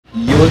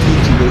What's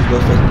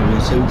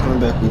YouTube? So we're coming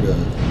back with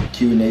a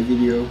Q&A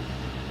video.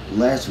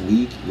 Last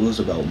week, it was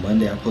about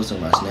Monday, I posted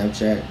on my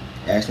Snapchat,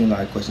 asking a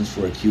lot of questions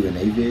for a Q&A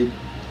vid.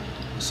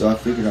 So I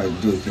figured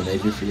I'd do a Q&A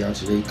vid for y'all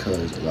today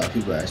because a lot of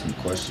people ask me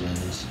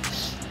questions.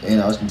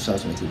 And I was going to try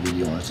to make a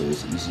video on it so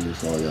it's easier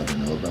for all y'all to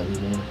know about me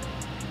more.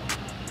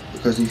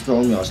 Because if you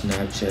follow me on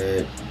Snapchat,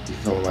 if you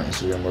follow my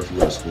Instagram, or if you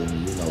go to school with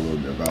me, you know a little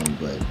bit about me.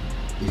 But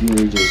if you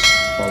really just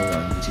follow me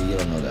on YouTube, you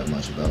don't know that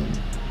much about me.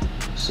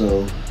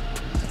 So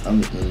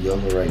I'm in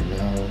Yolo right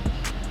now.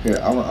 Here,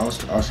 I'll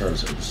start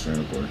this screen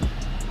recording.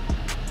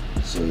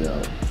 So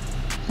y'all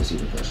can see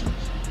the questions.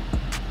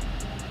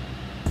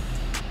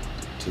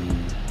 2,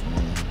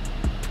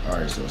 1.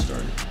 Alright, so I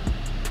started.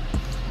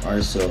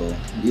 Alright, so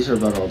these are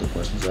about all the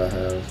questions I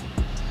have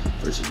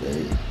for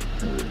today.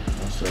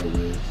 I'll start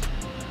with,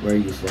 where are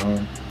you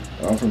from?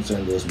 I'm from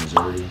St. Louis,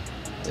 Missouri.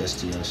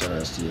 STL, shout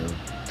out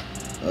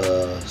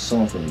STL.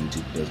 Someone from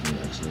YouTube does me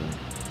actually.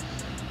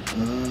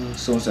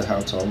 Someone said,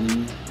 how tall are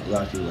you? A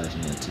lot of people ask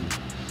me that too.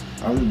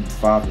 I'm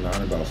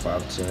 5'9", about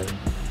 5'10".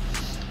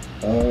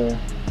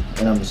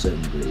 And I'm in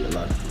 7th grade. A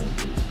lot of people don't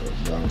believe,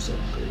 but I'm in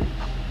 7th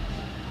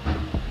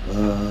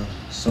grade.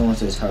 Someone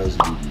says, how is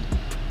BB?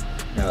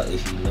 Now,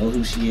 if you know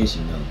who she is,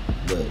 you know,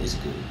 but it's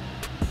good.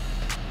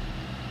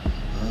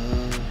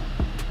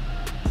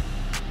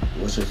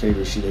 What's your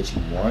favorite shoe that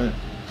you want?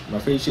 My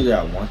favorite shoe that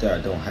I want that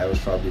I don't have is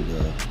probably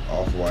the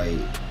off-white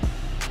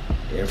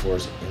Air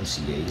Force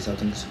MCAs, I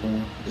think it's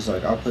called. It's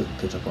like, I'll put the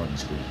picture up on the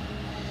screen.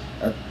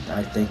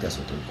 I think that's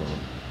what they're called.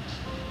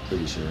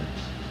 Pretty sure.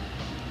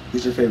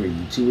 Who's your favorite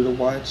YouTuber to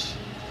watch?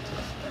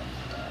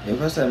 If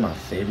I said my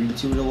favorite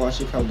YouTuber to watch,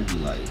 it'd probably be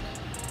like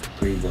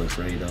Pretty Boy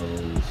Fredo,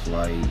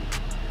 Flight.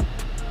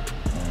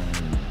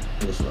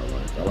 What else do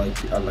I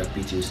like? I like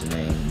BTS the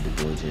name, the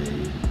Boy J,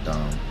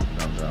 Dom.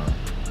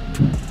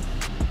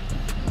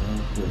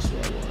 Who else do I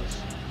watch?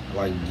 I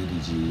like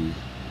DDG.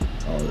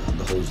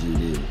 The whole Zoo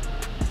did.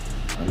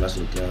 I mess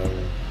with them.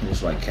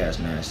 It's like Cash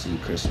Nasty,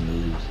 Chris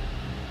Smooth.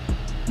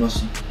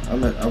 I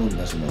would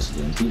mess with most of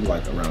them. People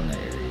like around that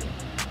area.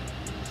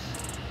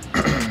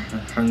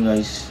 How many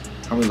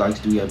likes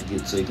do you have to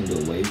get so you can do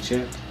a wave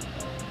check?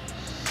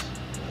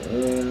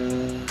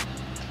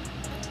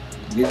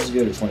 Just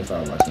go to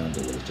 25 likes and I'll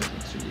do a wave check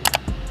next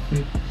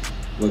year.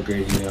 What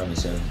grade are you in? I'm in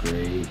 7th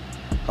grade.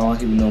 How long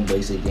have you known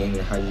Blazeic Gaming?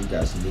 How did you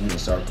guys meet and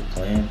start the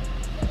plan?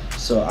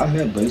 So I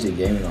met Blazeic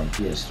Gaming on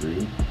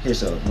PS3. Here,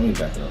 so let me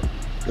back up.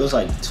 It was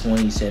like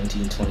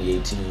 2017,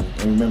 2018.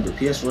 And remember,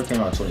 PS4 came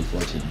out in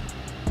 2014.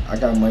 I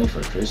got money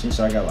for Christmas,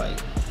 so I got like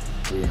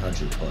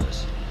 300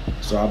 plus.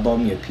 So I bought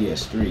me a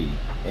PS3,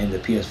 and the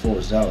PS4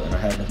 was out, and I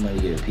had enough money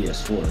to get a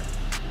PS4.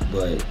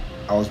 But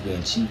I was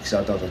being cheap because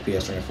I thought the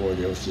PS3 and 4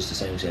 there was just the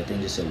same exact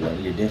thing. Just said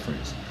 1 year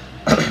difference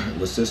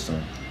with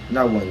system,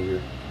 not 1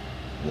 year.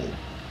 Well,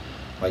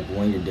 like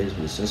 1 year difference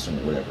with system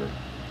or whatever.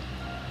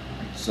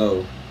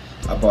 So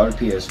I bought a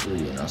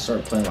PS3 and I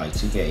started playing like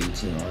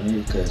 2K18 on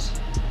it because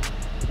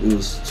it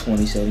was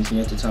 2017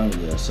 at the time.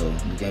 Yeah, so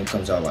the game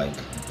comes out like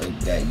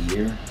that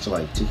year. So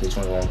like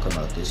 2K21 come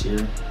out this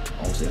year,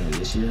 almost the end of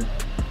this year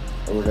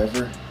or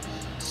whatever.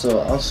 So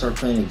I'll start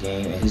playing the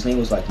game and his name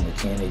was like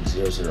Mechanic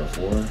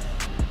 004,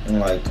 and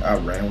like I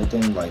ran with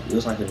him like it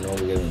was like a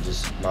normal game with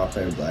just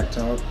multiplayer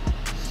blacktop.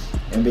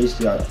 And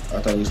basically, I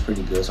thought he was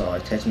pretty good, so I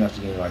like texted him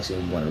after the game, like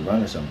saying, you want to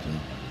run or something.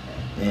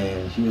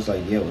 And he was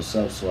like, yeah, what's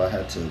up? So I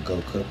had to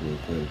go cook real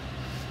quick.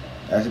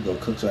 I had to go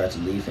cook, so I had to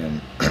leave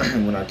him.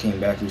 And when I came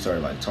back, we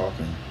started like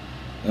talking.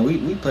 And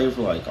we played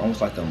for like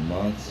almost like a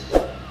month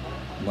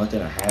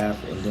and a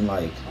half. And then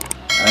like,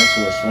 I asked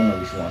for his phone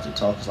number if you wanted to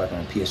talk. It's like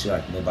on PS3,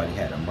 like nobody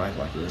had a mic,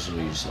 like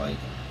literally just like,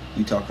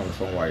 you talk on the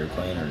phone while you're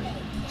playing, or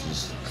you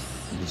just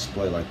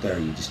play like that, or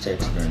you just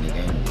text during the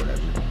game or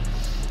whatever.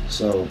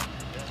 So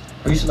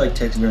I used to like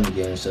text during the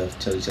game and stuff,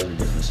 tell each other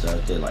different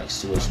stuff. They like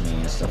switch me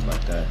and stuff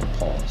like that.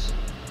 Pause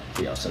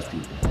for y'all such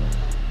people.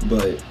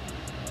 But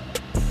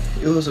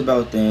it was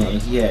about then,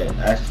 and he had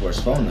asked for his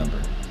phone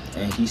number,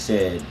 and he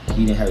said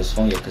he didn't have his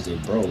phone yet because it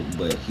broke,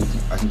 but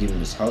I can give him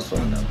his house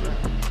phone number.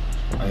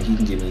 I mean, he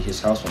can give me his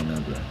house phone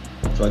number.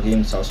 So I gave him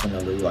his house phone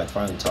number. We like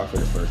finally talked for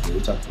the first day. We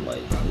talked for like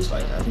it was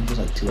like I think it was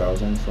like 2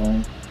 hours on the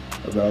phone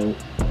about.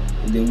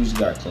 And then we just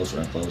got closer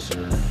and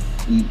closer.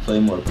 We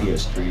played more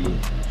PS3.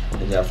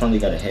 And then I finally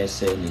got a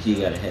headset, and he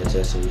got a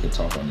headset so we could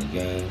talk on the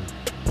game.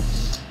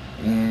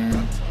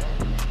 And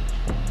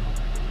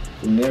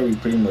from there, we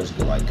pretty much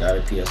got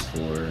a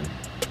PS4,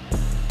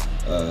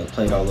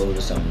 played all over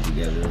the summer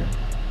together,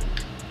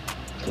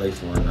 played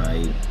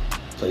Fortnite,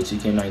 played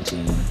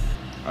 2K19.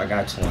 I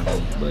got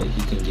 20, but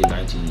he couldn't get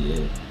 19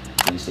 yet.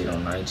 So we stayed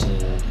on 19,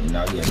 and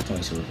now he has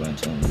 20, so we're playing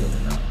 20 together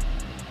now.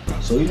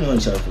 So we've known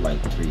each other for like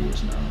 3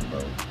 years now,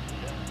 bro.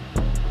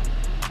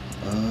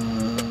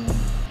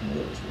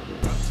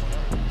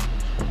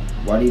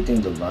 Why do you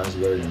think LeBron is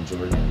better than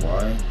Jordan, and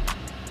why?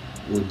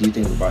 Well, do you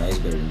think LeBron is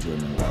better than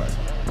Jordan, and why?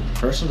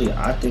 Personally,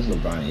 I think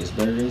LeBron is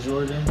better than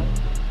Jordan,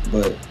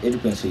 but it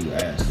depends who you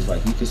ask. It's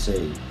like you could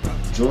say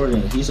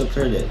Jordan, he's a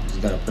player that is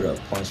gonna put up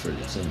points for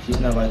the team. He's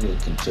not like a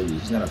contributor.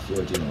 He's not a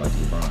floor general like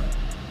LeBron.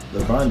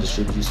 LeBron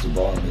distributes the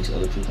ball and makes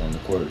other people on the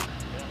court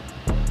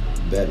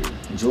better.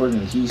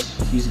 Jordan, he's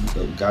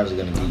the guy that's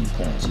gonna give you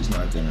points. He's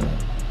not gonna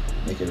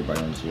make everybody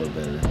on the floor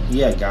better. He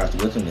had guys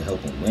with him to help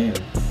him win,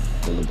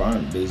 but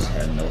LeBron basically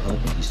had no help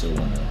and he still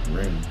won a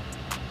ring.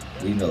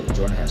 You know,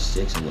 Jordan has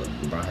 6 and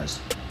LeBron has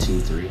 2,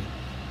 3.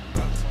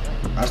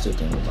 I still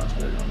think LeBron's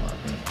better in my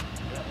opinion.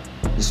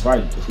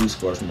 Despite who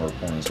scores more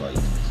points, like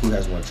who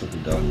has more triple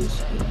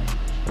doubles. You know.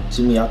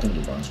 To me, I think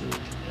LeBron's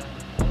better.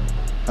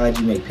 How did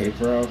you make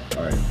paper out?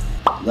 Alright.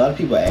 A lot of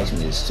people ask me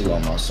this too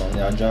on my song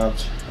that I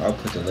dropped. I'll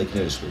put the link in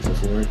the description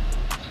for it.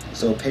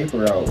 So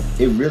paper out,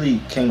 it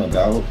really came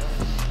about.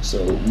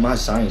 So my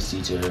science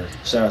teacher,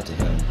 shout out to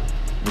him,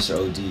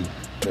 Mr. OD.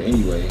 But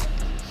anyway,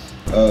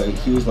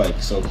 he was like,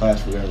 so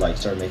class, we're gonna like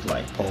start making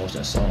like poems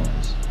and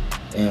songs.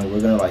 And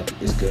we're gonna like,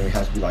 it's gonna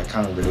have to be like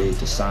kind of related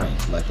to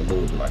science, like a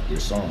little bit like your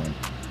song.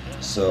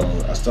 So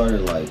I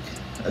started like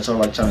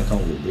trying to come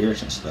up with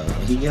lyrics and stuff.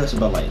 And he gave us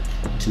about like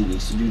 2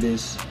 weeks to do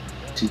this.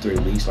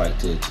 2-3 weeks like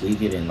to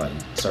tweak it and like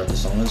start the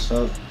song and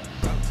stuff.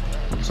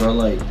 So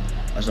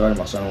I started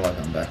my song like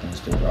I'm back in this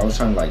paper. I was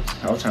trying to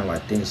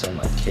think of something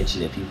like catchy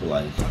that people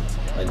like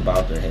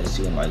bob their heads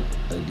to and like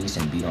a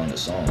decent beat on the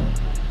song.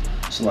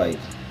 So like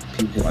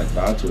people could like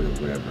vibe to it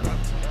or whatever.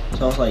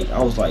 So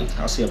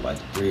I stay up like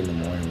 3 in the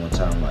morning one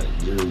time, like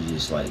literally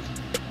just like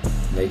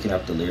making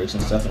up the lyrics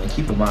and stuff. And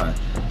keep in mind,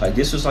 like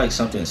this was like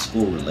something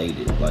school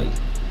related. Like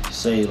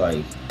say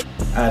like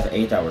I have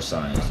 8-hour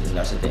science, and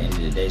that's at the end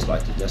of the day. So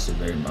like that's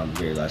my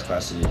very last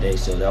class of the day.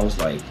 So that was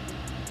like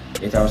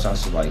 8-hour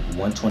science was like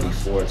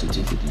 1:24 to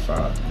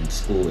 2:55, and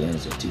school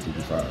ends at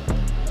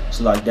 2:55.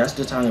 So like that's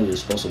the time that we were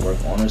supposed to work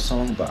on a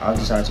song, but I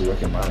decided to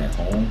work in mine at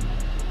home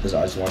because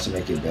I just wanted to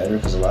make it better.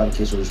 Because a lot of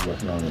kids were just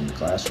working on it in the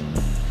classroom,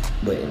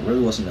 but it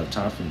really wasn't enough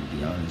time for me to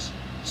be honest.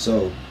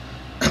 So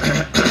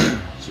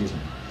excuse me.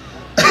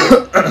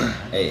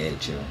 Hey,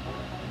 chill.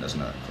 That's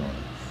not corona.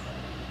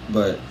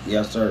 But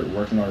yeah, I started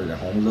working on it at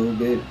home a little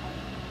bit.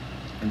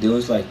 And there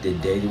was like the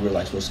day they were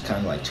like supposed to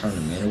kind of like turn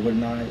them in or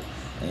whatnot.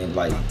 And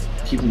like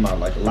keep in mind,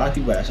 like a lot of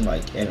people asking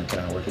like, Adam, can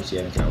I work with you?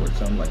 Adam, can I work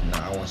with you? I'm like,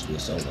 nah, I want to do a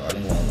solo.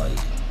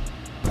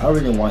 I really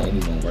didn't want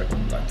anyone working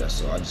with me like that,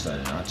 so I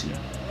decided not to.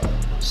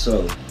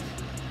 So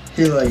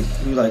he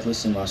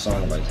listen to my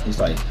song, like he's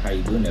like, how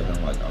you doing, Evan?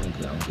 I'm like, I'm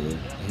good.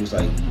 And he was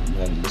like, you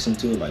want me to listen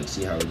to it, like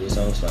see how it is?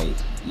 I was like,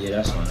 yeah,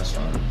 that's fine.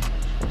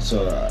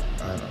 So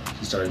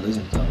he started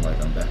listening to it. I'm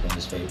like, I'm back on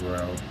this paper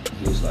out.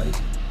 He was like,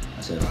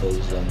 I said,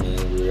 focus on me,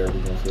 whatever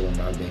gonna feel in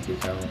my bank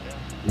account.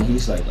 And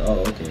he's like,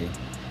 oh, okay.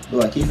 But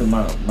like keep in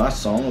mind, my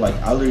song, like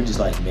I literally just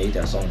like made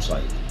that song just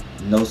like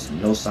no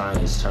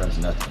science terms,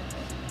 nothing.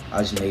 I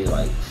just made it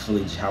like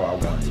fully how I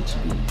wanted it to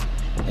be.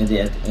 And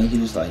then at the end he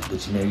was like,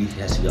 but you know, it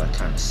has to be like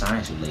kind of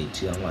science related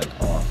too. I'm like,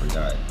 oh, I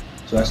forgot.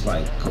 So that's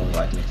like going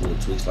like make little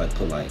tweaks, like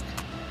put like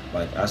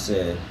I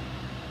said,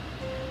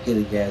 hit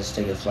the gas,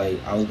 take a flight.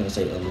 I was gonna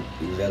say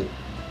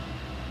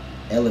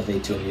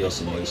elevate to a new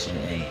destination,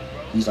 and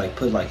he's like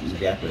put like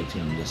evaporate to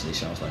a new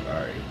destination. I was like,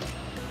 alright.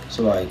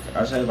 So like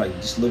I just had like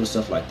just little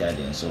stuff like that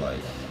in. So like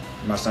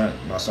my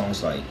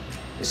song's like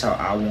it's how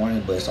I want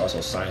it, but it's also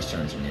science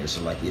terms in there.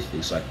 So like it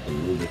fits like the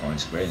rubric on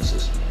its grading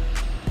system.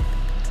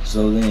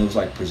 So then it was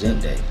like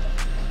present day.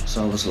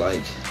 So I was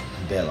like,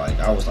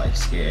 I was like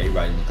scared.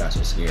 Everybody in the class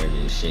was scared.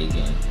 It was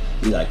shaking.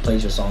 He like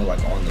plays your song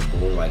like on the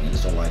board, like and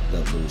it's on like the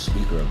little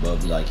speaker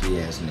above, like he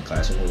has in the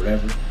classroom or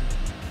whatever.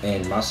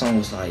 And my song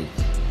was like,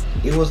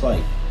 it was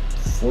like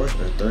fourth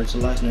or third to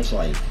last, and there's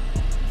like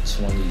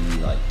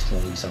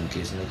 20 some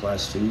kids in the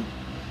class too.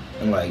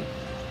 And like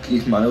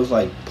keep in mind, it was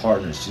like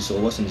partners too, so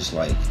it wasn't just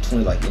like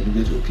 20 like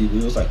individual people.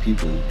 It was like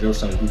people. There were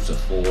some groups of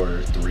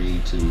 4,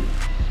 3, 2,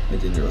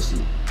 and then there was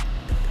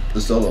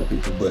the solo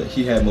people. But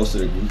he had most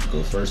of the groups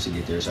go first to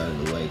get theirs out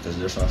of the way because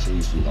their songs were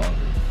usually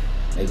longer,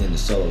 and then the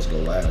solos go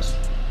last.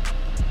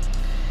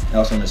 And I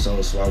was on the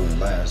solo, so I went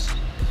last.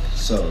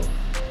 So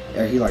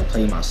he like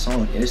played my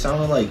song, and it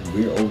sounded like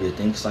weird over the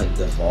thing, cause like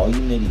the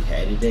volume that he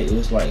had today, it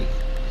was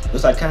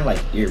kind of like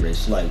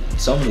ear-rich. Like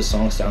some of the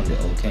songs sounded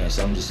okay, and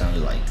some just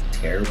sounded like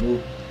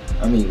terrible.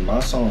 I mean, my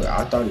song,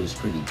 I thought it was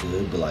pretty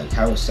good, but like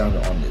how it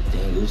sounded on the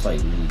thing, it was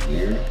like really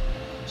weird.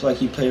 So like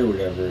he played or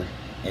whatever,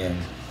 and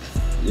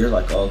they're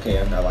like, oh, okay,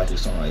 I'm not like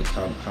this song. Like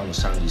how much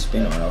time do you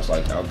spend on it? I was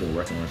like, I've been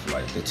working on it for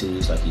like the 2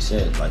 weeks, like you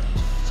said, like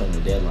from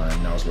the deadline,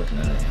 and I was working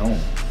on it at home.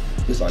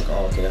 He's like,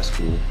 oh, okay, that's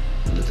cool.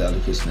 Let the other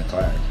kids in the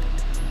class.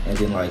 And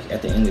then like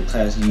at the end of the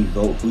class, you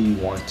vote who you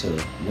want to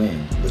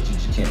win, but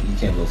you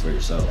can't vote for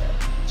yourself.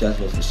 You have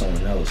to vote for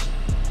someone else.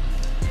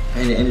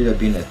 And it ended up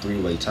being a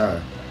 3-way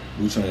tie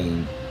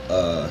between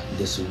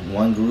this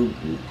one group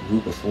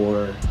of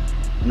 4,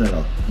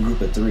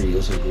 group of 3. It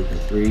was a group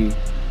of 3.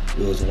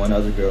 It was one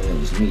other girl and it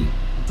was me.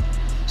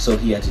 So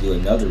he had to do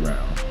another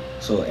round.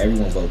 So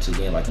everyone votes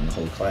again, like in the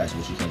whole class,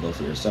 but you can't vote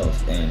for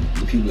yourself. And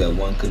the people that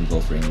won couldn't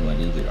vote for anyone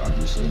either,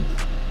 obviously.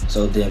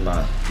 So then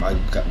my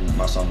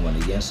song won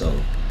again. So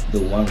the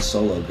one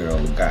solo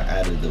girl got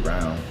out of the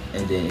round,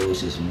 and then it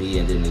was just me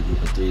and then the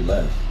group of 3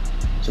 left.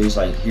 So he's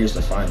like, here's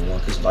the final one,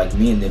 because like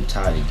me and them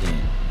tied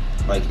again.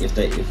 Like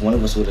if one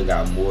of us would have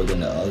got more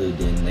than the other,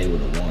 then they would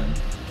have won.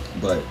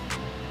 But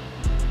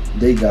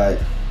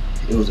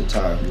it was a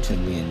tie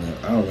between me and them.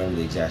 I don't remember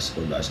the exact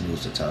score, but I just knew it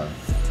was a tie.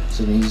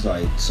 So then he's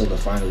like, so the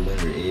final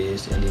winner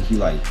is, and then he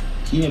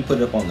didn't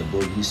put it up on the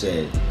board. He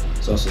said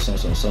so,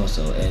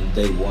 and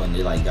they won.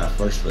 They like got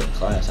first for the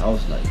class. I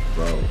was like,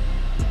 bro.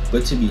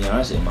 But to be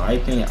honest, in my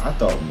opinion, I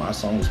thought my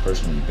song was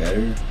personally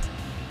better,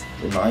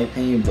 in my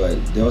opinion. But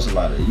there was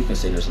you can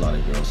say there's a lot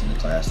of girls in the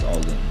class. All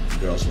the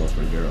girls vote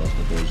for girls,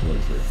 the boys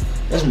voted for.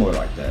 It's more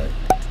like that.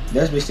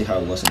 That's basically how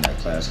it was in that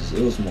class.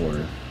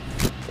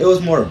 It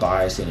was more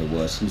biased than it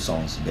was whose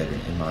song's better,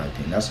 in my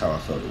opinion. That's how I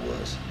felt it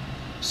was.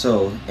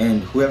 So,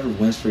 and whoever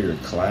wins for your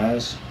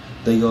class,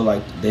 they go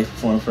like, they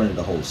perform in front of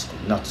the whole school,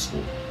 not the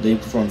school. They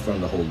perform in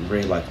front of the whole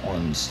grade, like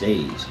on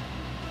stage.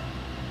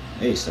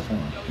 Hey, Stefan,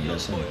 you got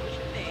something?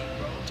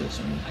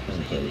 Text me. I'm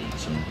gonna play with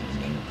some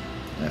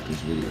after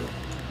this video.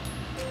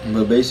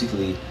 But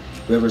basically,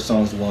 whoever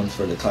song's won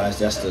for the class,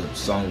 that's the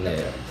song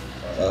that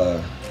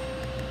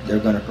they're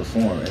gonna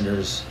perform. And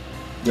there's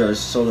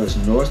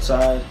north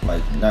side,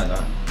 like not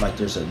like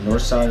there's a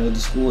north side of the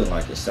school and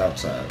like a south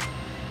side.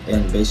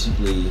 And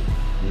basically,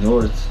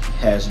 north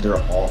has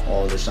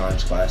all their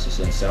science classes,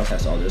 and south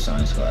has all their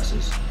science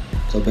classes.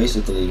 So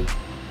basically,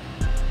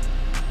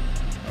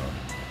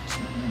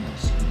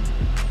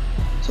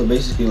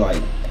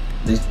 like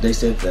they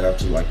set that up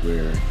to like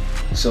where,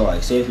 so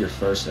like say if you're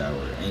first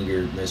hour and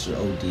you're Mr.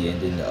 OD,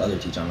 and then the other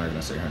teacher, I'm not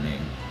gonna say her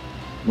name,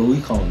 but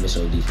we call him Miss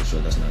OD for sure.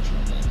 That's not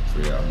her name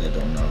for y'all that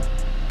don't know.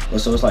 But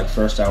so it's like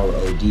first hour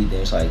OD,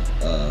 then it's like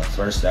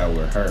first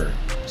hour her,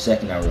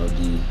 second hour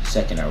OD,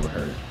 second hour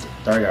her,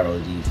 third hour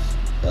OD,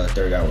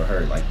 third hour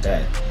her, like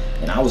that.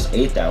 And I was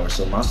 8th hour,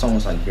 so my song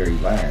was like very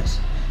last.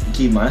 And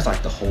keep in mind, it's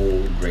like the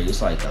whole grade.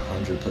 It's like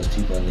 100+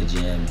 people in the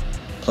gym,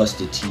 plus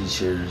the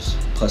teachers,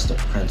 plus the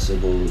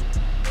principal,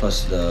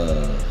 plus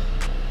the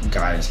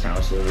guidance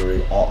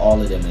counselor, all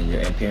of them in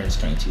there, and parents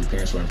came too.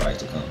 Parents were invited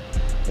to come.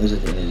 It was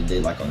at the end of the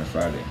day, like on a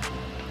Friday.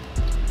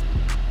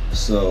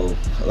 So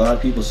a lot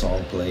of people's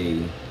song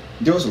played.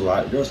 There was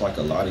like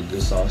a lot of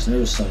good songs, and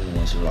there was some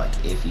ones that were like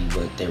iffy,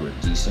 but they were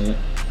decent.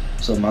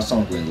 So my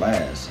song went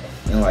last.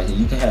 And like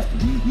you can have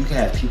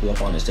people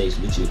up on the stage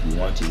with you if you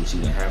want to, but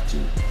you didn't have to.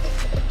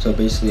 So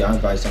basically, I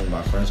invited some of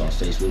my friends on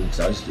stage with me because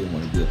I just didn't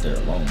want to be up there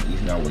alone,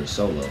 even though I was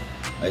solo.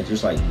 Like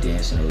just like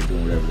dancing or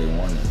doing whatever they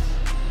wanted.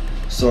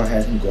 So I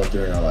had him go up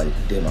there and I like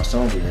did my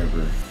song or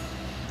whatever.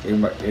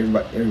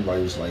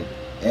 Everybody was like,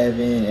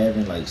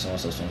 Evan, like so and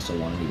so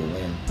wanted me to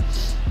win.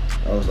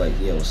 I was like,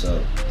 yeah, what's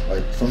up?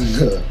 Like from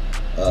the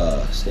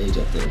stage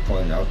up there,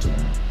 pointing out to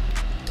him.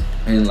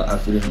 And like, I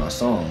finished my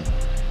song,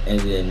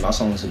 and then my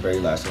song was the very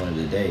last one of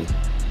the day.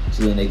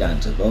 So then they got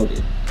into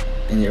voted,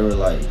 and they were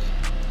like,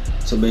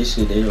 so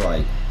basically they were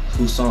like,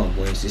 whose song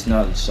wins? It's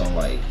not just on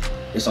like,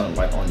 it's on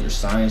like on your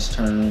science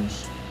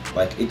terms.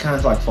 Like it kind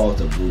of like followed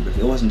the rubric.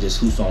 It wasn't just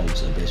whose song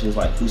was the best. It was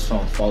like whose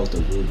song followed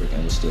the rubric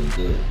and was still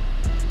good.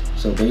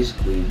 So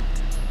basically,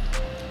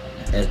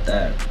 at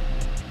that,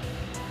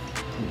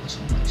 what's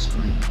on my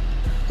screen?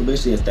 So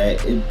basically at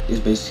that,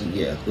 it's basically,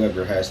 yeah,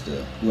 whoever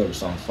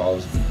song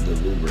follows the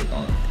rubric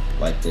on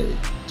like the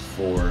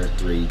 4,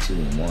 3, 2,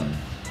 and 1,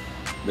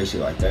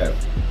 basically like that.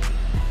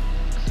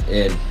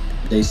 And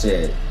they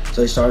said,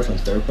 so they started from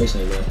 3rd place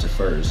and they went up to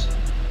 1st.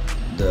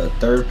 The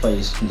 3rd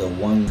place, the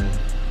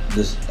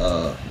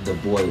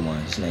boy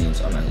won. His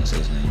name's, I'm not gonna say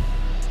his name,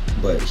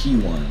 but he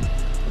won.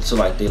 So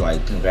like they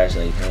like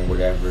congratulate him,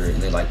 whatever,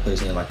 and they like put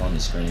his name like on the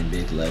screen in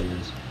big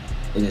letters.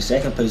 And the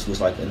 2nd place was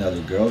like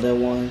another girl that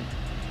won,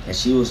 and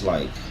she was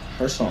like,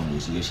 her song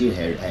was good. She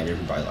had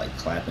everybody like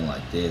clapping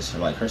like this.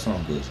 Her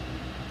song was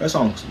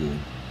good.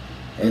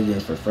 And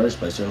then for 1st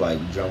place, they're like,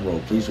 drum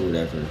roll please or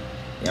whatever.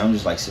 And I'm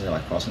just like sitting there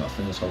like crossing my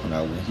fingers hoping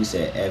I win. He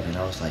said Evan.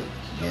 I was like,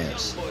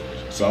 yes.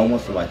 So I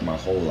went for like my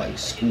whole like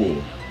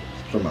school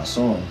for my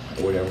song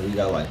or whatever. We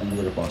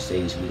went up on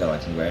stage. We got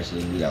like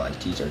congratulating. We got like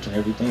t-shirts and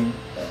everything.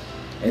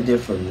 And then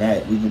from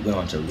that, we went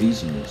on to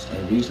regionals.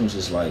 And regionals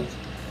is like,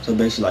 so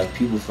basically like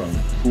people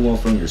who won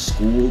from your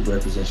school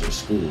represent your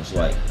school. So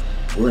like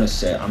I'm in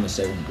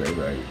 7th grade,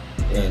 right?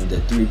 And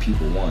the 3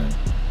 people won.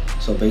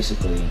 So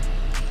basically,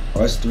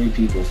 us 3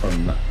 people from,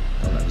 I'm not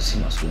gonna say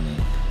my school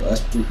name, but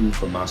us 3 people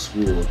from my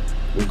school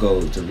will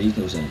go to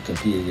regionals and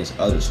compete against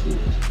other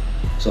schools.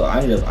 So I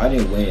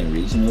didn't win in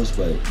regionals,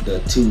 but the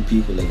 2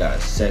 people that got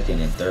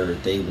 2nd and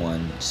 3rd, they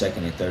won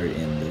 2nd and 3rd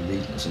in the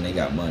regionals, and they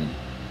got money.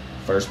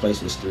 1st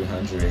place was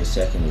 300,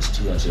 2nd was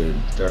 200,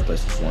 3rd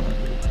place was 100.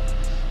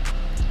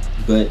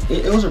 But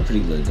it was a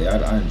pretty good day.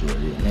 I enjoyed it,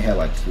 and they had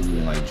like food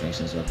and like drinks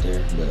and stuff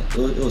there. But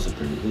it was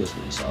pretty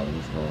solid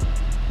overall.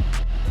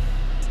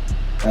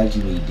 How'd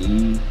you meet D?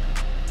 Should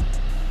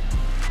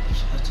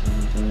I tell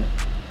you that?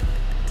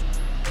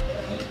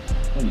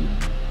 What do you mean?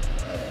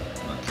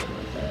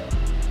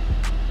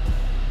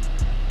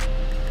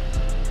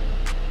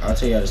 I'll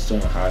tell you the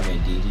story on how I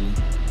met Didi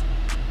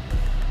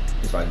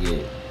if I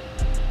get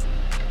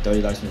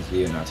 30 likes in this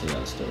video, and I'll tell you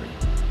the story.